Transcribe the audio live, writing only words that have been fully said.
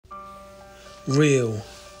Real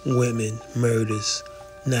women murders,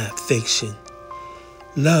 not fiction.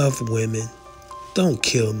 Love women, don't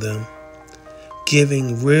kill them.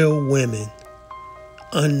 Giving real women,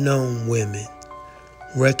 unknown women,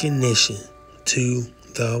 recognition to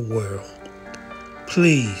the world.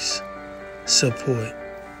 Please support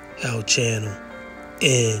our channel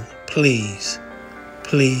and please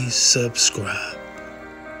subscribe.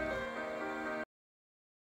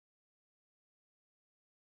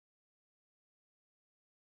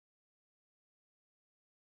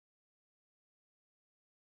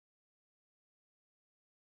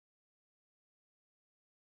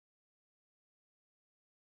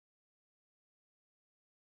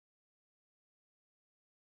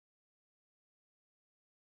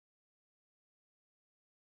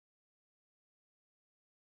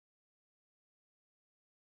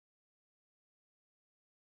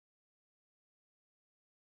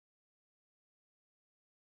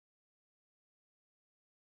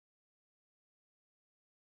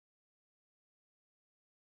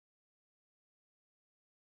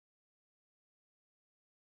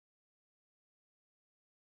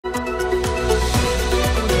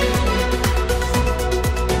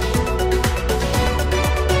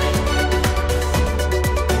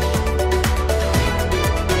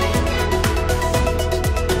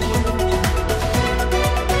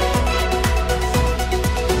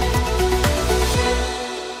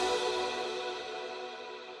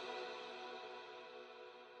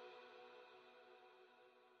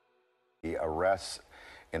 The arrests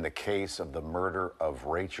in the case of the murder of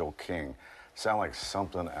Rachel King sound like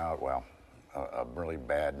something out, well, a really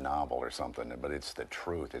bad novel or something, but it's the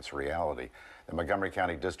truth, it's reality. The Montgomery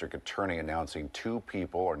County District Attorney announcing 2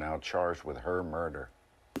 people are now charged with her murder.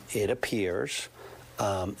 It appears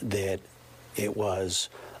that it was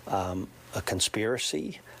a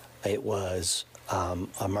conspiracy, it was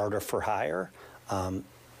a murder for hire.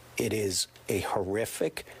 It is a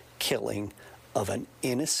horrific killing of an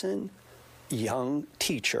innocent young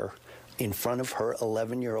teacher in front of her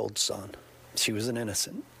 11-year-old son. She was an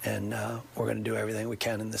innocent, and we're going to do everything we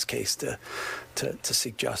can in this case to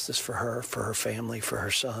seek justice for her family, for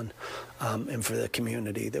her son, and for the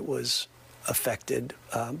community that was affected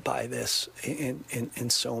by this in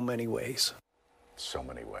so many ways. So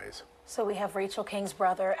many ways. So we have Rachel King's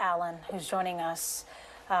brother, Alan, who's joining us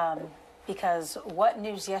because what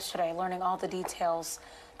news yesterday, learning all the details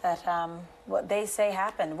that what they say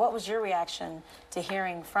happened. What was your reaction to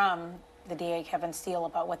hearing from the DA, Kevin Steele,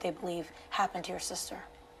 about what they believe happened to your sister?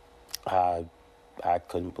 I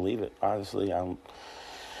couldn't believe it, honestly.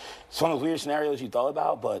 It's one of those weird scenarios you thought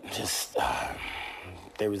about, but just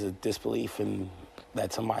there was a disbelief in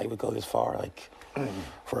that somebody would go this far, like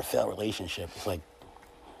for a failed relationship. It's like,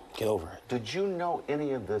 get over it. Did you know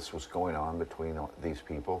any of this was going on between these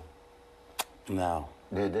people? No.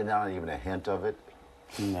 Did not even a hint of it?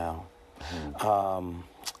 No.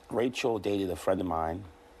 Rachel dated a friend of mine,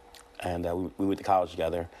 and we went to college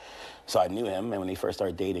together. So I knew him, and when they first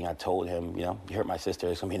started dating, I told him, you know, you hurt my sister,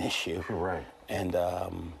 it's gonna be an issue. Right. And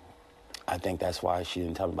I think that's why she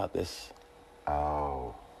didn't tell me about this.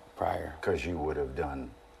 Oh. Prior. Because you would have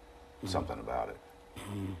done something about it.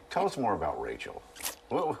 Tell us more about Rachel.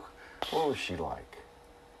 What was she like?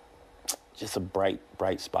 Just a bright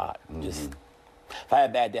spot. Just, if I had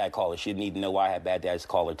a bad day, I'd call her. She didn't need to know why I had a bad day. I just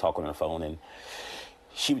call her, talk on the phone, and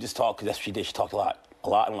she would just talk, because that's what she did. She talked a lot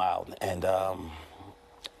and loud. And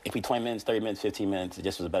it could be 20 minutes, 30 minutes, 15 minutes. It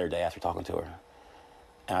just was a better day after talking to her.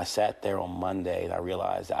 And I sat there on Monday, and I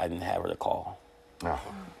realized that I didn't have her to call. Oh.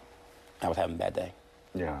 I was having a bad day.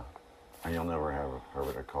 Yeah. And you'll never have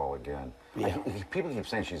her to call again. Yeah. People keep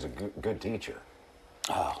saying she's a good teacher.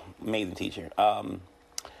 Oh, amazing teacher.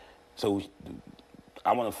 So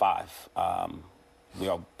I'm one of 5. We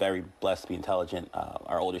are very blessed to be intelligent.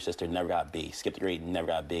 Our older sister never got a B, skipped a grade, never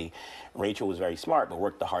got a B. Rachel was very smart, but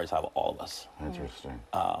worked the hardest out of all of us. Interesting.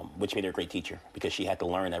 Which made her a great teacher, because she had to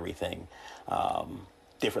learn everything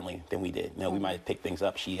differently than we did. You know, we might have picked things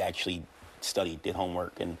up. She actually studied, did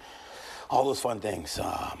homework, and all those fun things.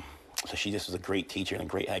 So she just was a great teacher and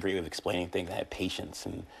had a great way of explaining things, and had patience.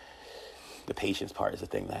 And the patience part is the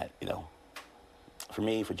thing that, you know, for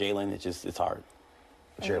me, for Jalen, it's hard.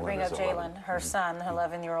 And you bring up Jalen, her son, her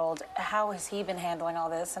 11-year-old. How has he been handling all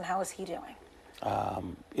this, and how is he doing?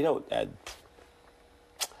 You know,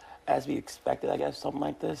 as we expected, I guess, something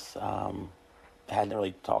like this. Hadn't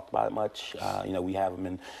really talked about it much. You know, we have him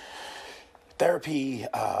in therapy,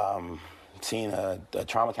 seeing a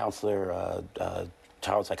trauma counselor, a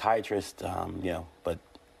child psychiatrist, you know, but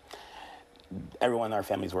everyone in our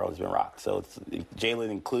family's world has been rocked. So it's Jalen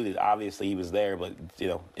included. Obviously, he was there, but, you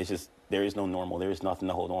know, it's just there is no normal. There is nothing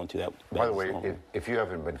to hold on to that. By the way, if you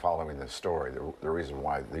haven't been following this story, the reason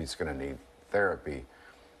why he's going to need therapy,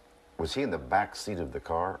 was he in the back seat of the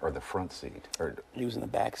car or the front seat? Or he was in the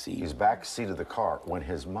back seat. He's back seat of the car when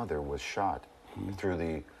his mother was shot through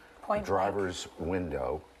the driver's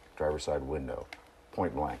window, driver's side window,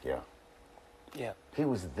 point blank. Yeah. Yeah. He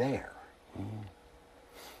was there.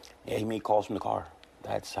 Yeah, he made calls from the car.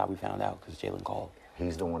 That's how we found out, because Jalen called.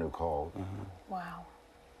 He's the one who called. Wow.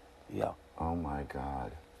 Yeah. Oh my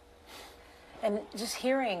God. And just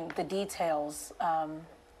hearing the details,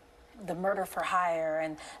 the murder for hire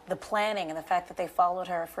and the planning and the fact that they followed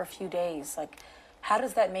her for a few days, like, how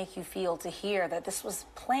does that make you feel to hear that this was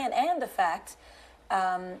planned, and the fact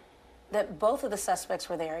that both of the suspects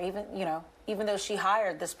were there, even though she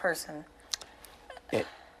hired this person?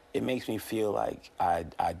 It makes me feel like I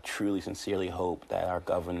truly, sincerely hope that our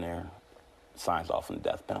governor signs off on the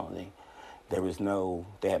death penalty.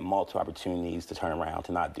 They had multiple opportunities to turn around,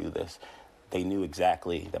 to not do this. They knew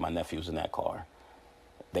exactly that my nephew was in that car.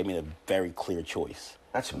 They made a very clear choice.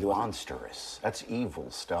 That's monstrous. That's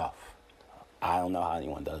evil stuff. I don't know how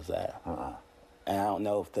anyone does that. And I don't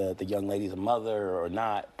know if the young lady's a mother or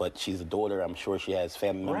not, but she's a daughter. I'm sure she has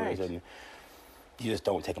family members. Right. And you just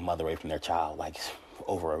don't take a mother away from their child, like,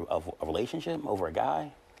 over a relationship, over a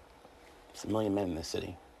guy. It's 1 million men in this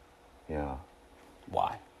city. Yeah.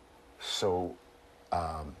 Why? So,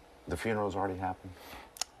 the funeral's already happened?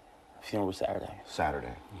 The funeral was Saturday.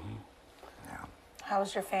 Saturday. Yeah. How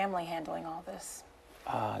is your family handling all this?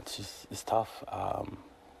 It's tough.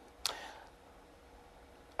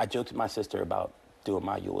 I joked with my sister about doing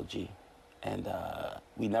my eulogy, and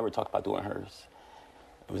we never talked about doing hers.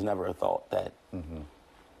 It was never a thought that,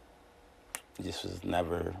 it just was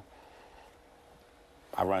never,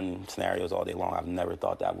 I run scenarios all day long. I've never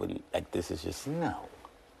thought that I wouldn't, like, this is just. No.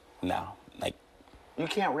 Like. You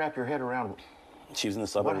can't wrap your head around. She was in the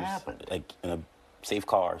suburbs. What happened? Like, in a safe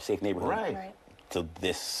car, safe neighborhood. Right. So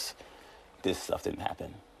this stuff didn't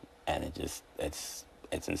happen. And it's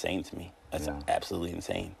insane to me. That's absolutely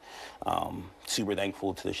insane. Super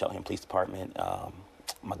thankful to the Cheltenham Police Department,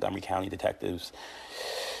 Montgomery County detectives.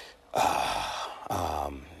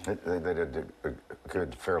 They did a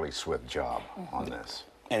good, fairly swift job on this.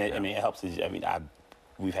 And it helps.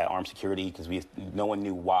 We've had armed security because no one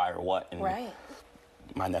knew why or what. And Right.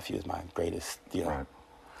 My nephew is my greatest, Right.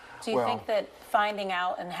 Do you think that finding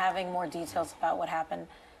out and having more details about what happened,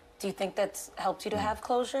 do you think that's helped you to have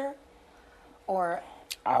closure? Or?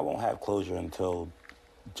 I won't have closure until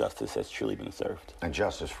justice has truly been served. And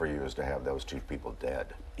justice for you is to have those two people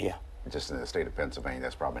dead. Yeah. Just in the state of Pennsylvania,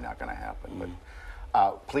 that's probably not going to happen.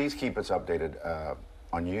 But please keep us updated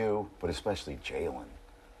on you, but especially Jalen.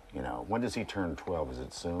 When does he turn 12? Is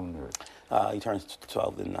it soon? Or? He turns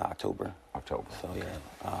 12 in October. October. So, yeah.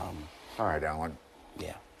 All right, Alan.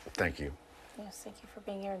 Yeah. Thank you. Yes, thank you for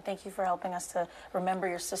being here, and thank you for helping us to remember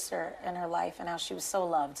your sister and her life and how she was so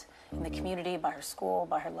loved in the community, by her school,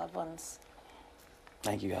 by her loved ones.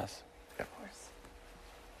 Thank you, guys. Yeah. Of course.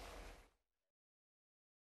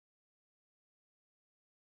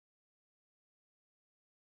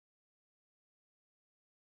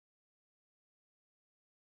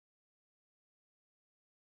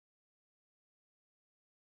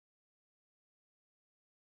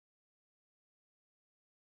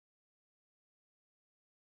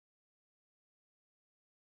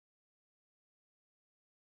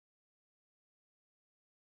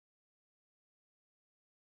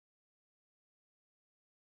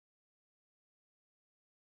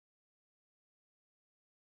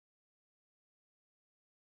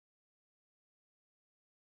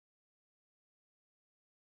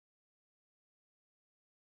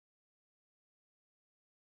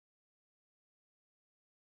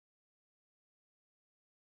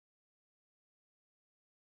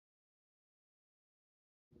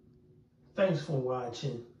 Thanks for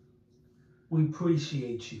watching. We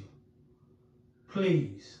appreciate you.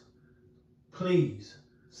 Please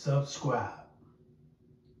subscribe.